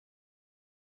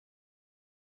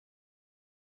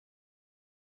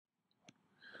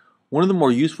One of the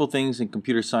more useful things in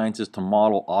computer science is to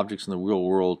model objects in the real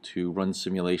world to run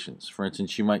simulations. For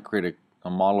instance, you might create a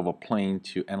model of a plane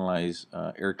to analyze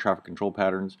air traffic control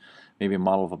patterns, maybe a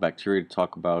model of a bacteria to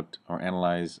talk about or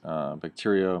analyze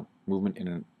bacteria movement in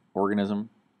an organism,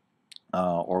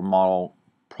 or model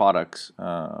products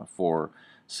for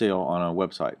sale on a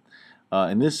website.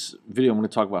 In this video, I'm going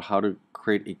to talk about how to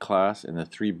create a class and the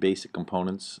three basic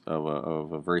components of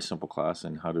a very simple class,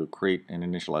 and how to create and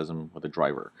initialize them with a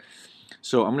driver.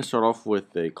 So I'm going to start off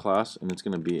with a class, and it's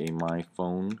going to be a my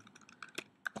phone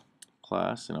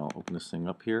class, and I'll open this thing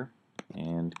up here.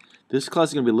 And this class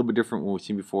is going to be a little bit different from what we've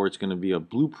seen before. It's going to be a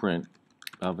blueprint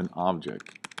of an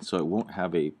object, so it won't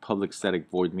have a public static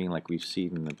void main like we've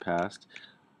seen in the past,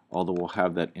 although we'll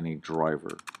have that in a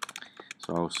driver.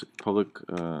 So I'll say public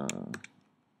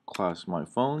class my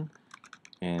phone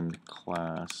and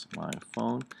class my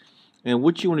phone. And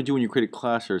what you want to do when you create a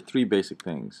class are three basic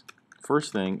things.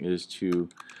 First thing is to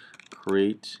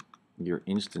create your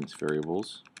instance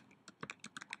variables.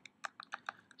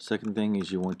 Second thing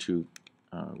is you want to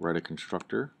write a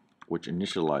constructor which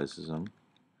initializes them.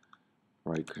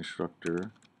 Write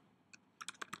constructor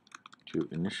to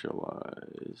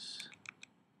initialize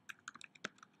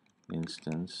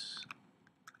instance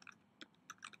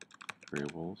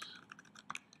variables.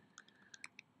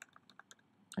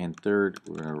 And third,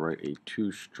 we're going to write a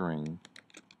toString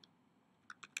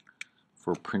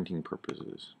for printing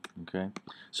purposes. Okay,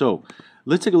 so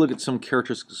let's take a look at some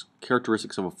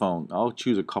characteristics of a phone. I'll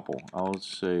choose a couple. I'll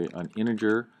say an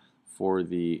integer for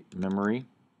the memory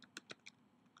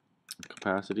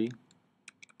capacity,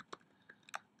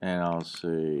 and I'll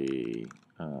say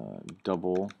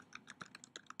double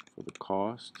for the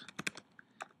cost,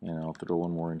 and I'll throw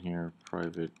one more in here,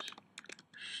 private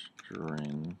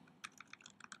string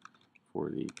for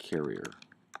the carrier.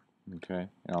 Okay,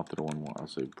 and I'll throw one more. I'll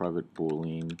say private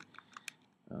boolean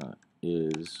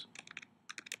is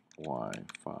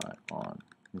Wi-Fi on.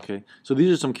 Okay, so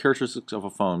these are some characteristics of a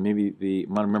phone. Maybe the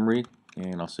amount of memory,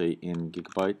 and I'll say in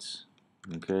gigabytes.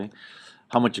 Okay,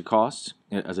 how much it costs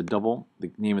as a double,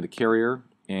 the name of the carrier,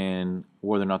 and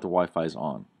whether or not the Wi-Fi is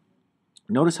on.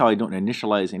 Notice how I don't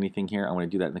initialize anything here. I'm going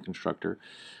to do that in the constructor.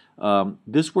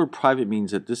 This word private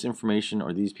means that this information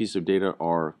or these pieces of data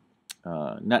are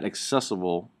not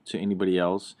accessible to anybody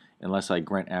else unless I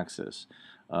grant access.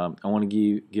 I want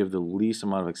to give the least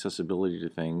amount of accessibility to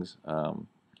things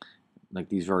like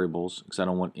these variables, because I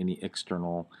don't want any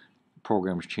external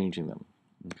programs changing them.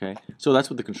 Okay, so that's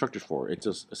what the constructor is for. It's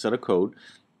a set of code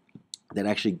that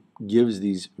actually gives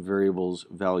these variables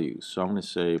values. So I'm going to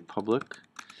say public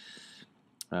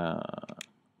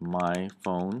my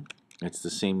phone. It's the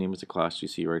same name as the class you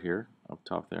see right here up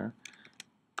top there.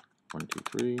 1, 2,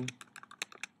 3.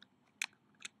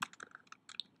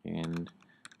 And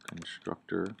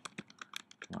constructor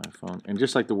my phone. And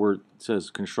just like the word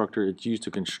says constructor, it's used to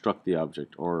construct the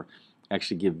object or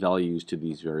actually give values to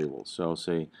these variables. So I'll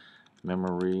say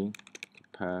memory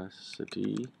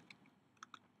capacity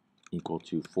equal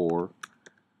to 4.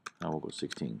 Now we'll go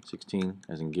 16. 16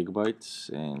 as in gigabytes,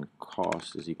 and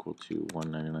cost is equal to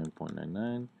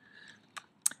 199.99.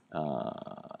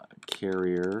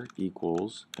 Carrier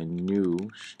equals a new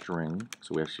string,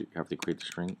 so we actually have to create the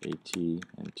string AT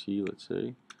and T, let's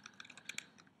say,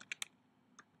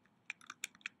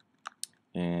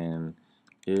 and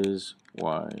is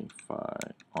Wi-Fi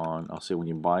on. I'll say when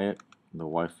you buy it, the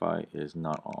Wi-Fi is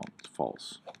not on, it's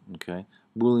false. Okay,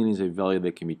 Boolean is a value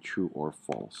that can be true or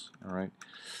false. All right,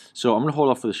 so I'm going to hold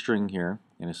off for the string here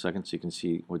in a second so you can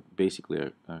see what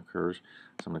basically occurs.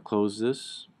 So I'm going to close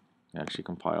this. It actually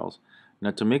compiles.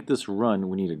 Now to make this run,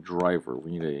 we need a driver.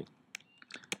 We need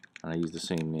and I use the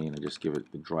same name. I just give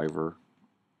it the driver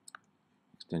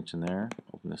extension there.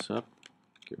 Open this up.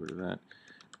 Get rid of that.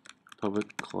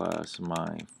 Public class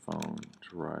my phone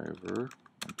driver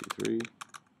 1, 2, 3,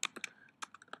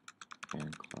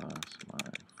 and class my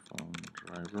phone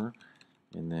driver.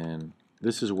 And then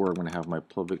this is where I'm going to have my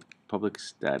public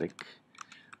static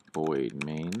void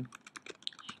main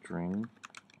string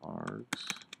args.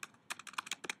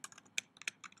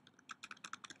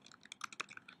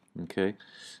 Okay,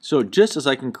 so just as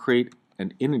I can create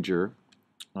an integer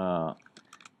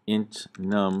int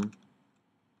num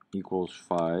equals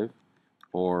 5,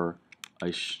 or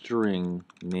a string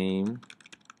name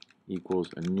equals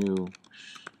a new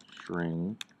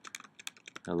string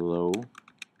hello,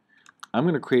 I'm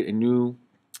going to create a new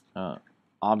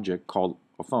object called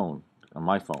a phone,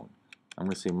 my phone. I'm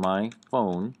going to say my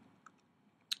phone,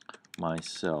 my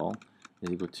cell is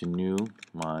equal to new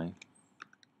my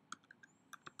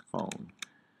phone.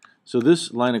 So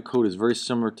this line of code is very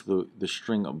similar to the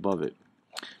string above it.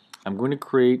 I'm going to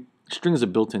create String is a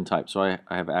built-in type, so I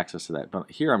have access to that.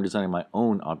 But here I'm designing my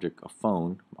own object, a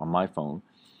phone, on my phone.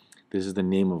 This is the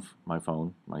name of my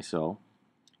phone, my cell.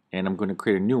 And I'm going to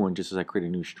create a new one just as I create a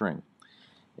new string.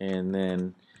 And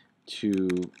then to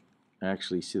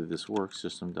actually see that this works,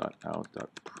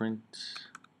 system.out.println,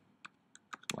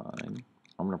 I'm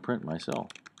going to print my cell.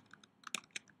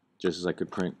 Just as I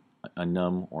could print a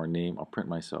num or a name, I'll print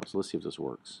my cell. So let's see if this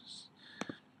works.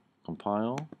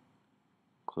 Compile,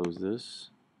 close this,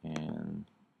 and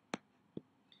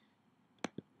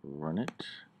run it.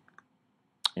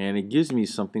 And it gives me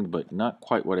something, but not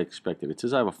quite what I expected. It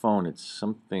says I have a phone. It's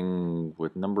something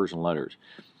with numbers and letters.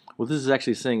 What this is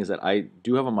actually saying is that I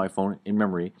do have on my phone in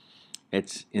memory.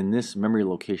 It's in this memory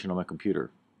location on my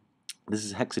computer. This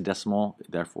is hexadecimal,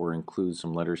 therefore includes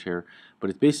some letters here.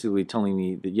 But it's basically telling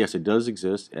me that yes, it does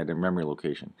exist at a memory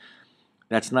location.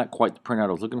 That's not quite the printout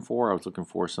I was looking for. I was looking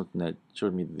for something that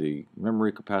showed me the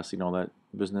memory capacity and all that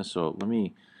business. So let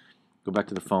me go back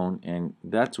to the phone, and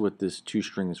that's what this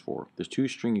toString is for. This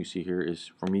toString you see here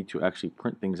is for me to actually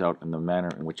print things out in the manner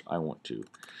in which I want to.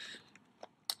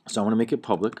 So I'm going to make it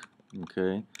public,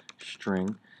 okay,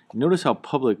 string. Notice how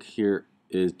public here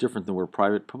is different than where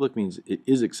private. Public means it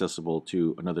is accessible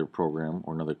to another program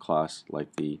or another class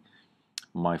like the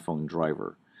MyPhone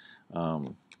driver.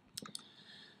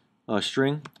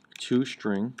 String,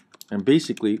 toString. And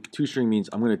basically, toString means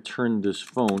I'm going to turn this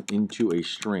phone into a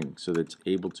string so that it's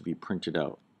able to be printed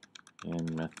out.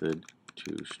 And method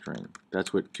toString.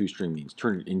 That's what toString means.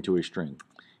 Turn it into a string.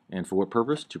 And for what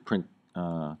purpose? To print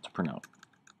out.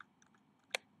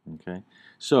 Okay.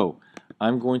 So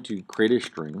I'm going to create a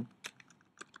string.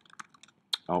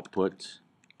 Output.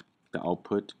 The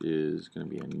output is going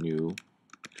to be a new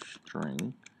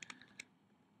string.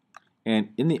 And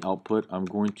in the output, I'm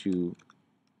going to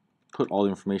put all the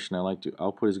information I like to.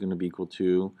 Output is going to be equal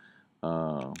to,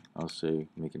 I'll say,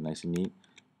 make it nice and neat,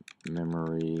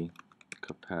 memory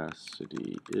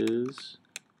capacity is,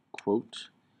 quote,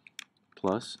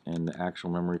 plus, and the actual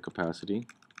memory capacity,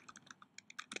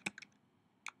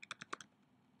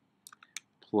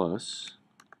 plus,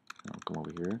 I'll come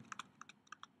over here,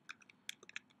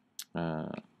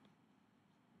 and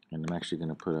I'm actually going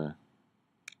to put a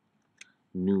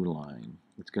new line.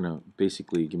 It's going to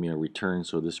basically give me a return,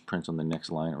 so this prints on the next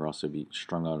line, or else it'll be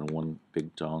strung out in one big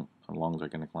long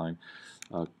organic line.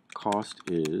 Cost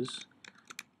is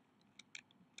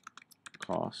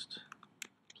cost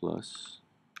plus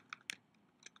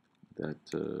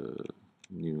that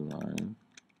new line.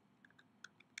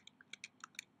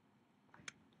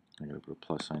 I gotta put a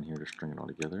plus sign here to string it all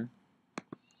together.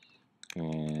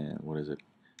 And what is it?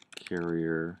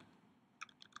 Carrier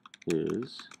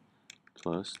is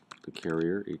plus the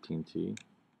carrier, AT&T,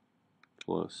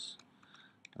 plus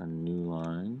a new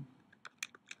line,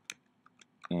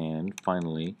 and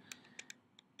finally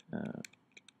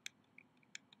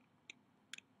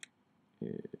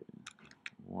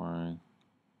Wi-Fi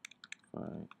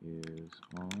is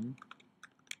on,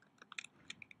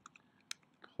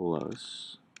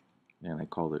 plus, and I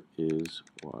called it is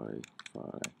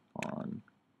Wi-Fi on,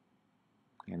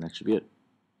 and that should be it.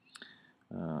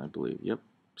 I believe, yep.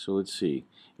 So let's see.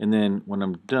 And then when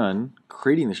I'm done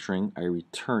creating the string, I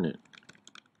return it.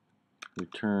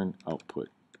 Return output.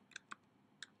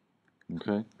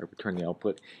 Okay, I return the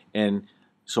output. And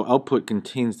so output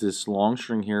contains this long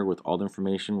string here with all the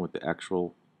information with the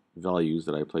actual values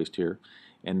that I placed here.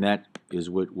 And that is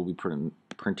what will be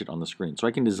printed on the screen. So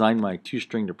I can design my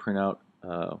toString to print out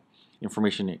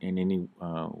information in any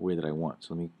way that I want.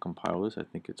 So let me compile this. I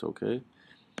think it's okay.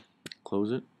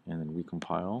 Close it and then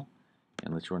recompile.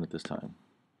 And let's run it this time.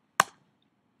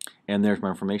 And there's my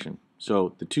information.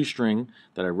 So the toString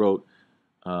that I wrote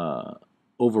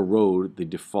overrode the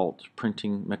default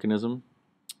printing mechanism,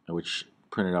 which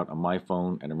printed out on my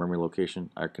phone at a memory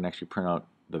location. I can actually print out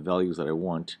the values that I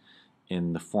want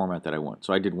in the format that I want.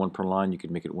 So I did one per line. You could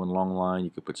make it one long line.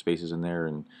 You could put spaces in there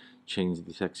and change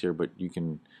the text here, but you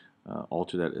can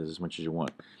alter that as much as you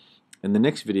want. In the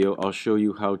next video, I'll show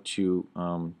you how to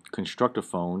construct a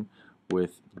phone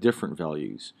with different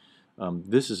values.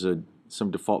 This is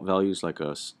some default values like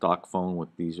a stock phone with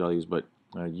these values, but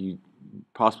you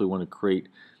possibly want to create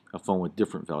a phone with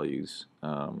different values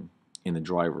in the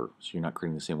driver, so you're not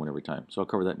creating the same one every time. So I'll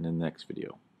cover that in the next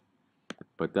video.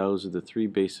 But those are the three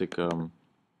basic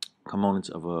components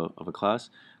of a class: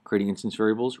 creating instance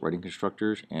variables, writing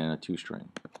constructors, and a toString.